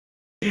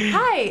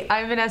Hi,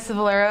 I'm Vanessa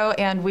Valero,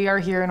 and we are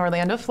here in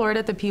Orlando, Florida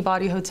at the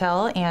Peabody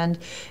Hotel, and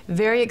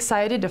very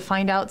excited to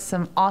find out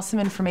some awesome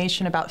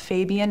information about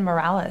Fabian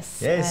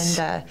Morales. Yes.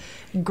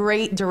 And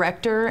great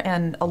director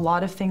and a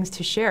lot of things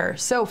to share.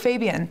 So,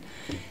 Fabian,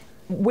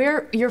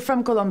 you're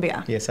from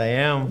Colombia. Yes, I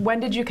am. When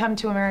did you come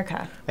to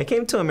America? I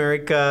came to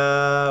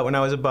America when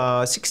I was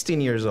about 16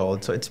 years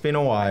old, so it's been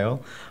a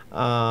while.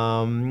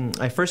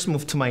 I first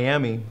moved to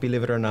Miami,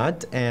 believe it or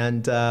not,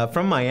 and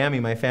from Miami,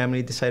 my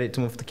family decided to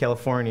move to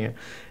California.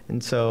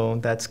 And so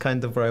that's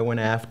kind of where I went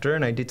after,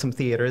 and I did some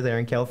theater there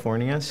in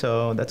California,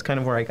 so that's kind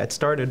of where I got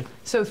started.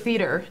 So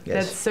theater.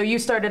 Yes. So you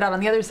started out on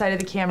the other side of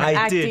the camera,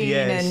 acting, did,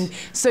 yes. And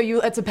so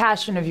it's a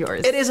passion of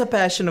yours. It is a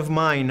passion of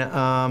mine.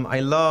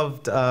 I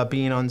loved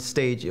being on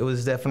stage. It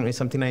was definitely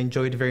something I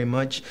enjoyed very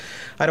much.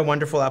 I had a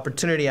wonderful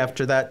opportunity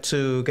after that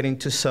to get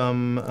into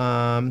some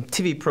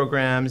TV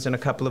programs and a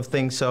couple of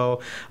things.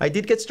 So I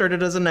did get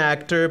started as an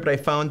actor, but I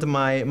found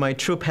my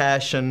true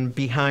passion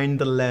behind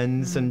the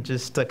lens and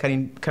just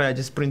kind of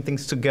just putting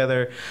things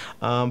together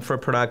for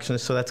production.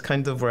 So that's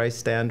kind of where I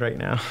stand right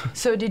now.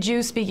 So did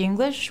you speak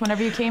English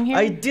whenever you came here?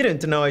 I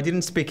didn't. No, I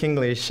didn't speak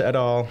English at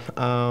all.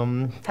 How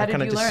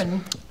did you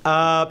learn?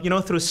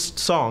 Through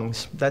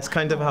songs. That's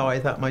kind of how I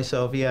thought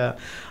myself. Yeah.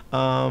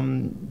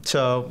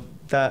 So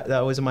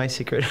that was my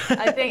secret.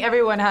 I think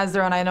everyone has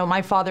their own. I know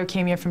my father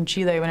came here from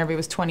Chile whenever he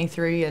was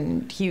 23,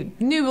 and he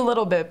knew a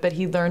little bit, but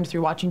he learned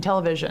through watching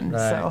television.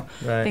 Right,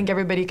 I think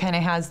everybody kind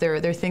of has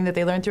their thing that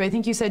they learn through. I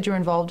think you said you were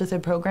involved with a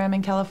program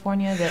in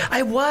California.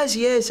 I was,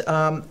 yes.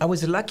 I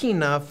was lucky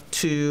enough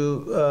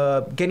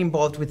to get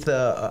involved with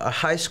a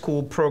high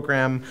school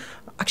program.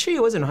 Actually,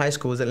 it wasn't high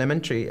school, it was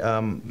elementary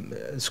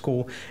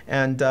school.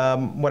 And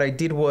what I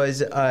did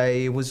was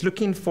I was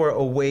looking for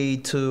a way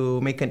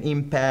to make an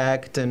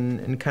impact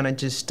and kind of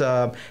just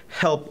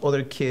help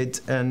other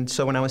kids. And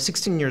so when I was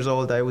 16 years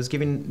old, I was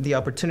given the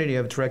opportunity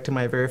of directing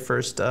my very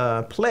first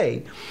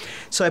play.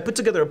 So I put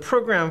together a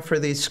program for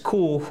this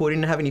school who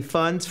didn't have any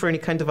funds for any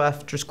kind of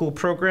after-school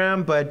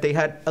program, but they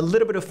had a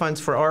little bit of funds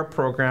for our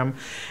program.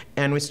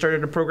 And we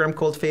started a program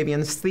called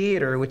Fabian's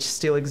Theater, which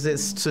still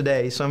exists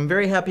today. So I'm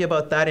very happy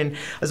about that. And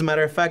as a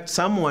matter of fact,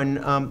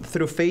 someone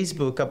through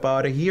Facebook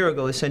about a year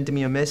ago sent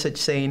me a message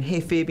saying,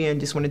 "Hey, Fabian,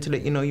 just wanted to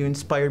let you know you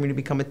inspired me to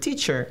become a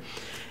teacher."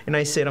 And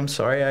I said, "I'm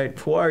sorry,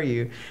 who are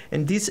you?"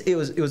 And it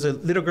was a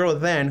little girl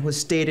then who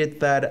stated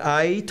that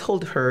I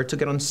told her to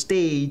get on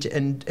stage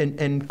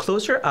and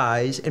close her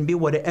eyes and be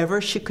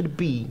whatever she could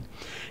be.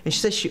 And she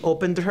said she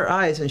opened her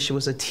eyes and she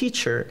was a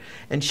teacher,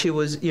 and she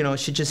was,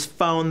 she just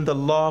found the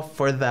love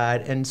for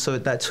that, and so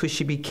that's who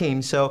she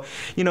became. So,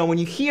 when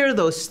you hear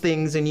those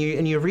things and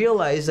you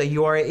realize that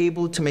you are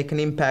able to make an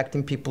impact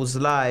in people's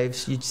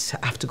lives, you just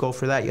have to go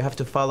for that. You have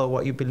to follow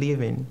what you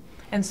believe in.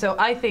 And so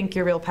I think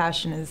your real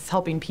passion is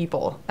helping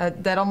people.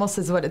 That almost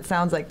is what it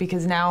sounds like,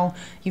 because now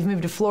you've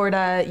moved to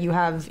Florida,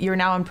 you're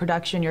now in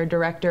production, you're a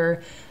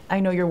director. I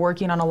know you're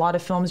working on a lot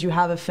of films. You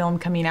have a film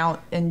coming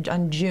out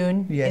on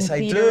June in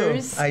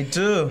theaters. I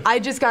do. I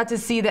just got to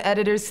see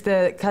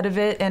the cut of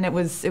it, and it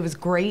was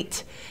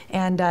great.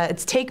 And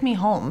it's Take Me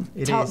Home.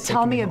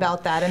 Tell me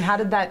about that, and how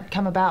did that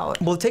come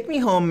about? Well, Take Me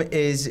Home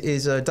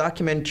is a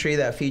documentary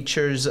that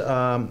features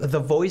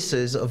the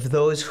voices of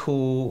those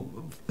who,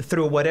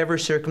 through whatever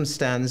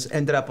circumstance,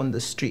 ended up on the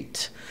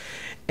street.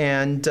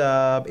 And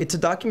it's a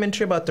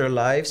documentary about their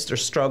lives, their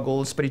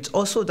struggles, but it's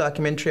also a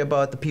documentary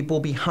about the people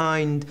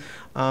behind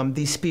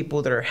these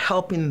people that are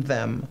helping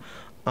them.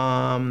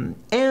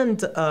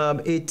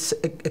 It's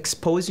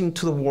exposing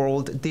to the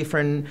world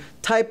different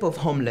type of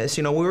homeless.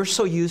 We were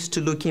so used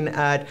to looking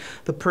at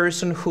the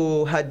person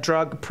who had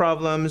drug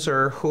problems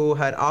or who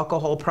had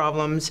alcohol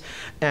problems,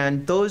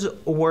 and those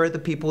were the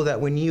people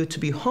that we knew to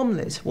be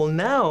homeless. Well,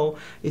 now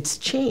it's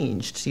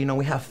changed.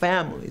 We have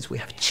families, we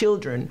have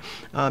children.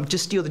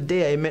 Just the other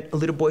day, I met a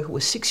little boy who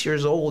was 6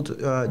 years old,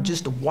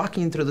 just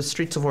walking through the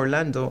streets of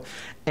Orlando,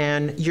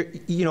 and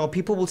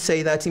people will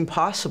say that's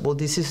impossible.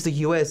 This is the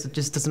U.S. It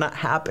just does not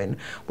happen.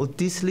 Well,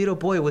 this little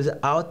boy was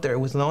out there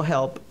with no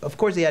help. Of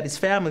course, he had his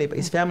family, but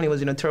his family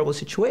was in a terrible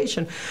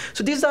situation.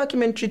 So this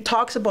documentary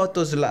talks about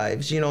those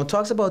lives,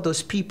 talks about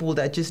those people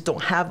that just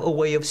don't have a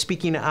way of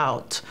speaking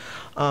out.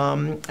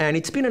 And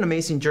it's been an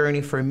amazing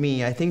journey for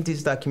me. I think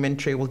this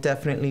documentary will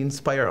definitely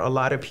inspire a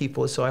lot of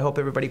people, so I hope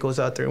everybody goes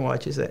out there and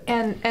watches it.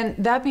 And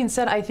that being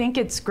said, I think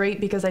it's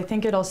great because I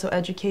think it also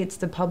educates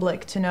the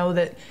public to know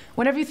that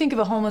whenever you think of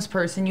a homeless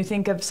person, you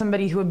think of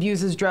somebody who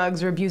abuses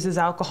drugs or abuses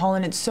alcohol,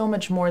 and it's so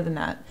much more than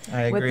that.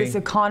 I agree. With this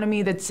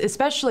economy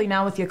especially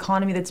now with the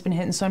economy that's been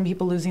hitting so many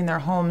people losing their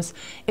homes,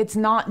 it's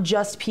not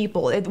just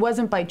people. It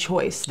wasn't by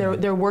choice.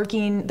 They're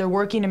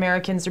working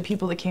Americans. They're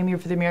people that came here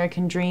for the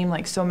American dream,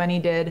 like so many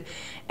did,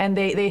 and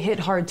they hit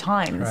hard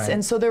times. Right.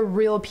 And so they're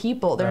real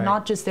people. They're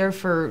not just there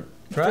for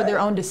for their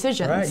own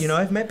decisions. Right. You know,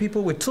 I've met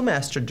people with 2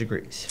 master's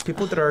degrees.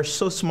 People that are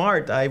so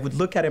smart, I would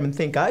look at them and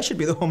think I should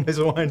be the homeless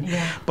one.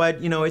 Yeah.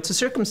 But, you know, it's a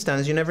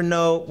circumstance. You never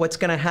know what's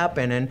going to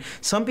happen. And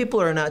some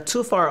people are not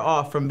too far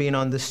off from being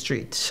on the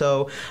street.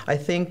 So I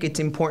think it's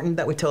important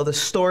that we tell the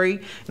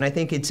story. And I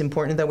think it's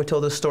important that we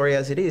tell the story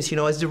as it is. You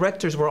know, as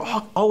directors, we're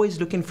always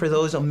looking for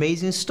those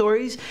amazing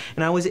stories.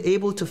 And I was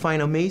able to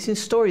find amazing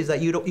stories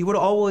that you would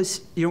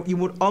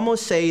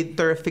almost say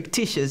they're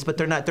fictitious, but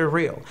they're not. They're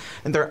real.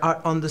 And they're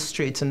out on the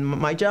streets. And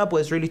my job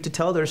was really to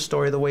tell their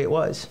story the way it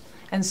was.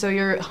 And so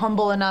you're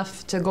humble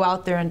enough to go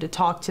out there and to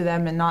talk to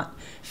them and not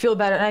feel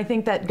better. And I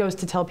think that goes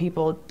to tell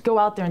people, go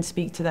out there and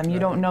speak to them. You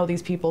don't know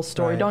these people's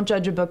story. Don't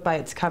judge a book by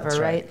its cover,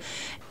 right?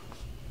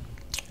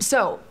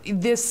 So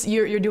this,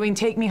 you're doing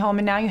Take Me Home,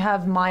 and now you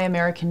have My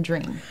American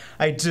Dream.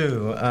 I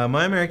do.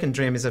 My American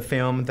Dream is a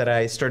film that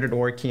I started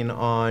working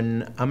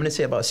on, I'm going to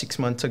say about 6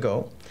 months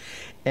ago.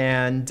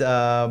 And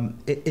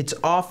it's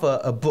off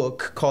a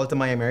book called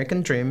My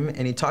American Dream,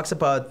 and it talks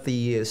about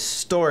the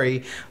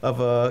story of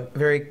a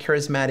very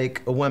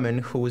charismatic woman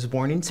who was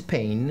born in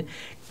Spain,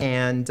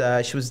 and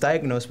she was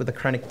diagnosed with a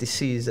chronic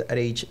disease at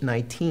age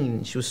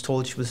 19. She was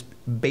told she was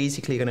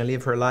basically going to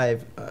live her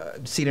life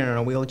sitting in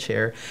a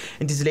wheelchair,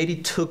 and this lady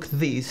took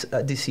this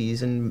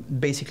disease and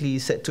basically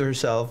said to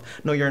herself,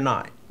 "No, you're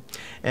not."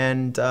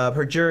 And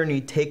her journey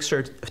takes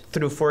her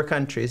through 4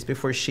 countries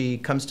before she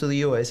comes to the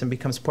U.S. and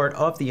becomes part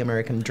of the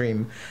American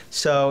Dream.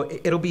 So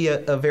it'll be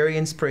a very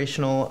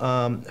inspirational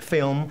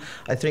film.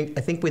 I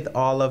think with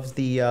all of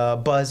the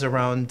buzz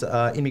around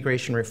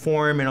immigration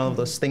reform and all of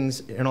those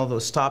things and all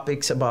those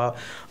topics about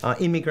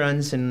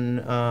immigrants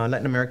and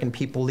Latin American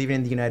people living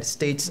in the United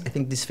States, I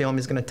think this film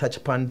is going to touch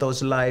upon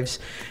those lives,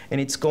 and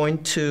it's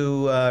going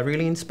to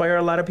really inspire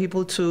a lot of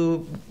people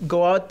to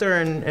go out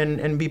there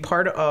and be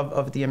part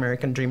of the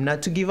American Dream,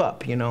 not to give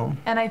up, you know.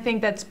 And I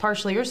think that's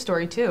partially your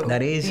story too.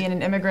 That is. Being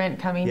an immigrant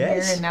coming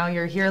here, and now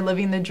you're here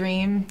living the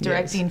dream,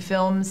 directing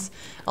films.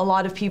 A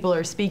lot of people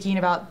are speaking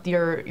about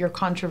your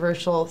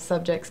controversial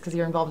subjects because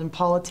you're involved in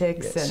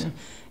politics, and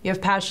you have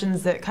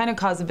passions that kind of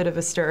cause a bit of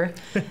a stir,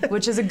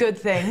 which is a good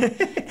thing.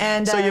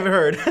 And so you've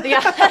heard. Yeah,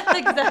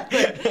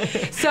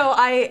 exactly. So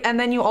and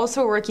then you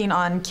also working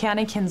on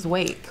Kanneken's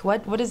Wake.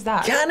 What is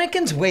that?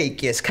 Kanneken's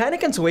Wake, yes.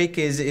 Kanneken's Wake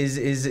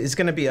is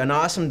going to be an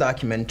awesome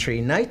documentary.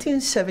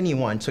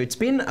 1971, so it's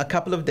been a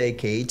couple of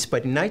decades,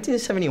 but in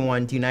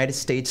 1971, the United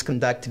States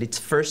conducted its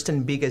first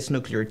and biggest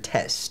nuclear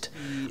test.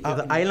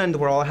 The island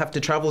where I'll have to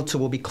travel to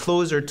will be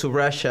closer to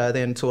Russia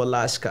than to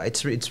Alaska.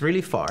 It's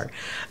really far.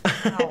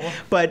 Wow.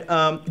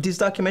 But this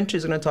documentary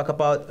is going to talk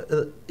about,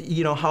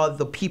 you know, how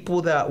the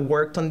people that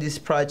worked on this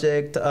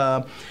project,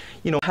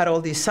 you know, had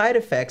all these side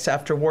effects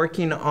after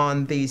working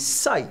on the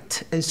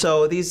site. And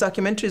so this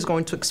documentary is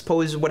going to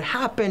expose what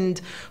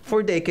happened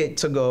 4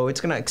 decades ago. It's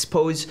going to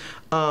expose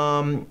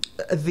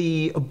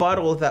the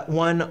bottle that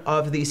one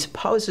of the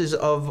spouses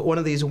of one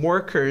of these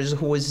workers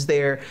who was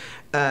there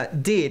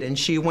did, and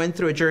she went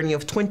through a journey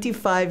of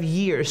 25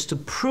 years to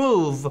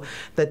prove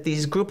that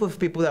this group of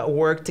people that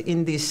worked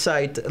in this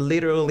site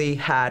literally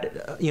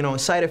had, you know,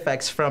 side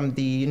effects from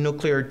the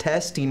nuclear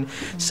testing.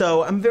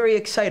 So I'm very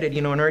excited.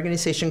 You know, an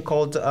organization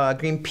called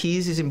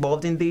Greenpeace is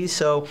involved in these.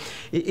 So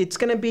it's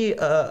going to be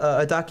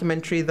a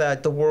documentary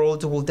that the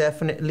world will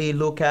definitely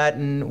look at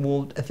and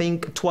will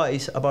think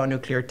twice about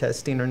nuclear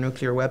testing or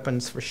nuclear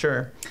weapons for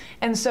sure.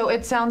 And so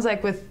it sounds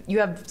like you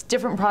have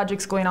different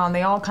projects going on.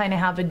 They all kind of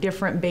have a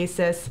different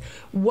basis.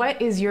 What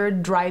is your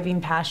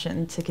driving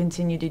passion to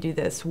continue to do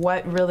this?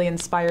 What really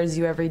inspires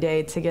you every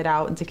day to get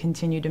out and to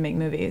continue to make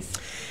movies?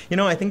 You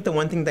know, I think the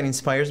one thing that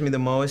inspires me the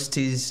most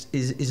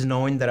is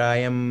knowing that I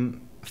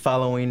am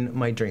following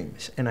my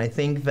dreams. And I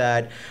think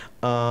that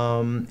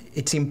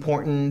it's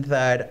important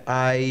that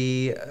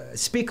I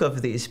speak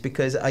of this,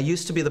 because I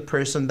used to be the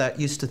person that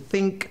used to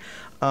think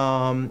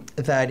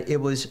that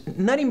it was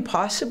not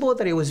impossible,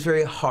 that it was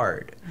very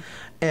hard.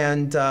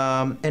 And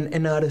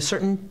at a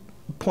certain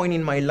point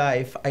in my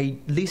life, I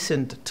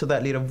listened to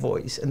that little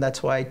voice, and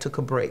that's why I took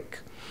a break.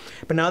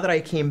 But now that I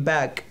came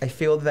back, I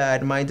feel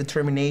that my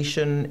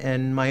determination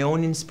and my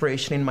own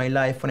inspiration in my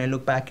life, when I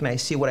look back and I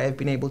see what I've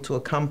been able to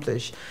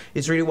accomplish,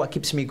 is really what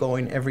keeps me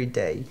going every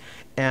day.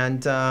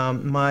 And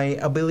my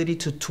ability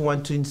to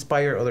want to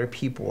inspire other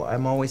people.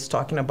 I'm always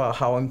talking about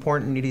how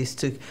important it is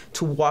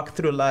to walk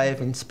through life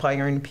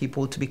inspiring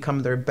people to become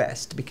their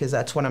best, because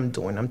that's what I'm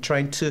doing. I'm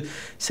trying to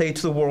say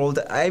to the world,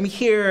 I'm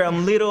here,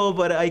 I'm little,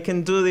 but I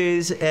can do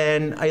this,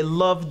 and I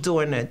love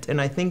doing it. And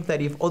I think that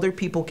if other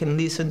people can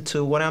listen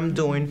to what I'm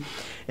doing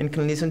and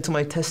can listen to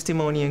my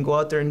testimony and go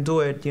out there and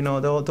do it, you know,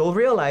 they'll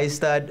realize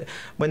that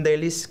when they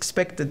least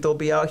expect it, they'll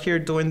be out here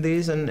doing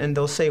this, and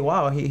they'll say,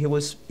 wow, he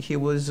was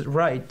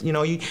right. You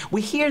know,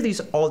 we hear these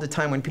all the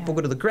time when people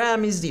go to the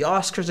Grammys, the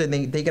Oscars, and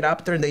they get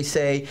up there and they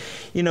say,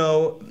 you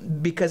know,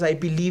 because I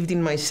believed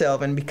in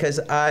myself and because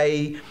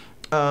I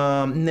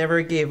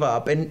never gave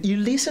up. And you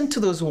listen to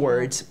those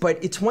words,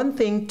 but it's one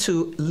thing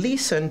to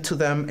listen to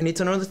them, and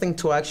it's another thing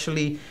to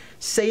actually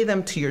say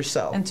them to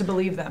yourself. And to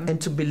believe them.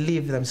 And to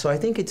believe them. So I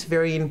think it's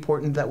very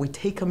important that we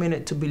take a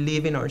minute to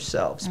believe in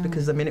ourselves,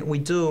 because the minute we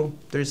do,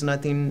 there's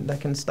nothing that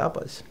can stop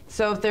us.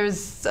 So if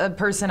there's a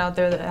person out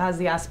there that has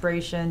the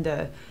aspiration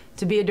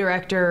to be a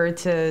director, or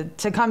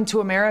to come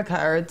to America,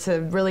 or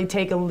to really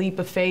take a leap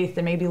of faith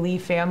and maybe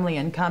leave family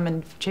and come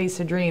and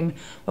chase a dream,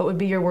 what would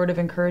be your word of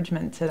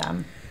encouragement to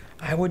them?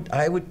 I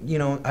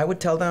would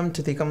tell them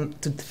to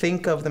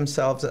think of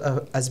themselves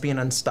as being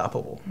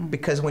unstoppable,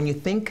 because when you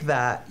think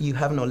that, you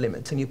have no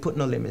limits, and you put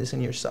no limits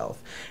in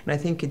yourself. And I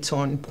think it's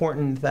so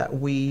important that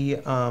we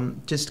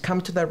just come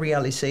to that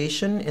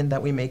realization and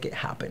that we make it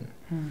happen.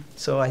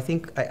 So I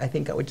think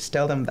I would just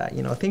tell them that,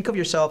 think of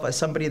yourself as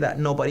somebody that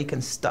nobody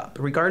can stop.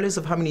 Regardless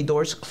of how many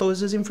doors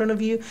closes in front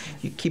of you,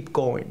 you keep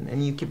going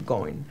and you keep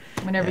going.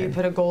 Whenever you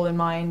put a goal in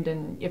mind,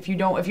 and if you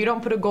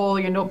don't put a goal,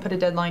 you don't put a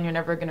deadline, you're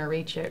never going to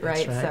reach it,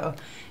 right? That's right.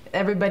 So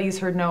everybody's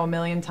heard no a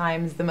million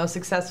times. The most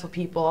successful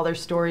people, all their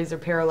stories are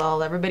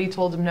parallel. Everybody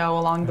told them no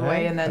along the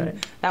way, and then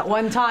that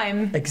one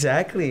time.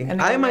 Exactly.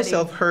 I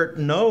myself heard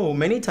no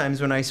many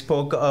times when I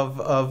spoke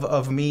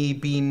of me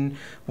being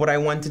what I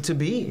wanted to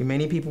be.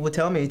 Many people would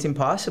tell me it's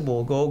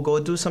impossible. Go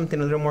do something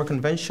a little more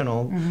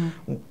conventional,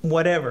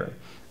 whatever.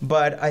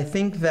 But I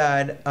think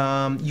that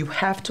you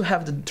have to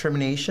have the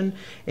determination,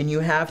 and you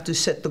have to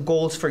set the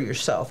goals for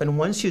yourself. And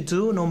once you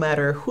do, no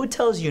matter who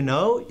tells you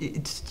no,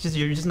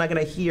 you're just not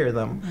going to hear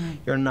them.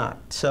 You're not.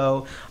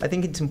 So I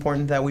think it's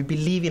important that we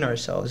believe in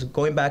ourselves.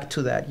 Going back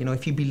to that,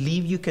 if you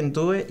believe you can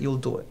do it, you'll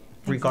do it,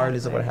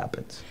 regardless of what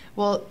happens.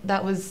 Well,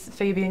 that was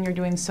Fabian. You're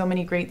doing so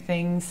many great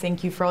things.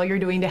 Thank you for all you're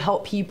doing to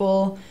help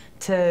people,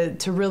 to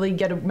really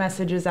get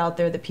messages out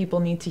there that people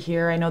need to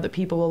hear. I know that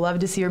people will love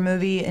to see your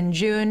movie in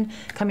June,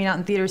 coming out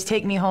in theaters.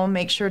 Take Me Home.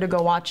 Make sure to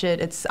go watch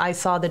it. I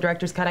saw the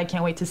director's cut. I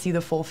can't wait to see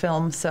the full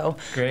film. So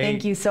great.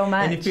 Thank you so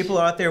much. And if people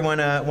out there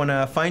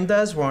wanna find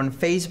us, we're on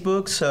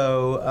Facebook.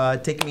 So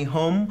Take Me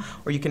Home,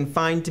 or you can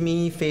find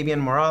me, Fabian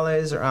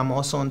Morales, or I'm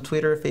also on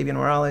Twitter, Fabian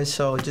Morales.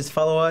 So just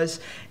follow us,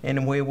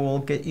 and we will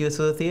get you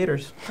to the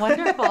theaters.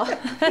 Wonderful.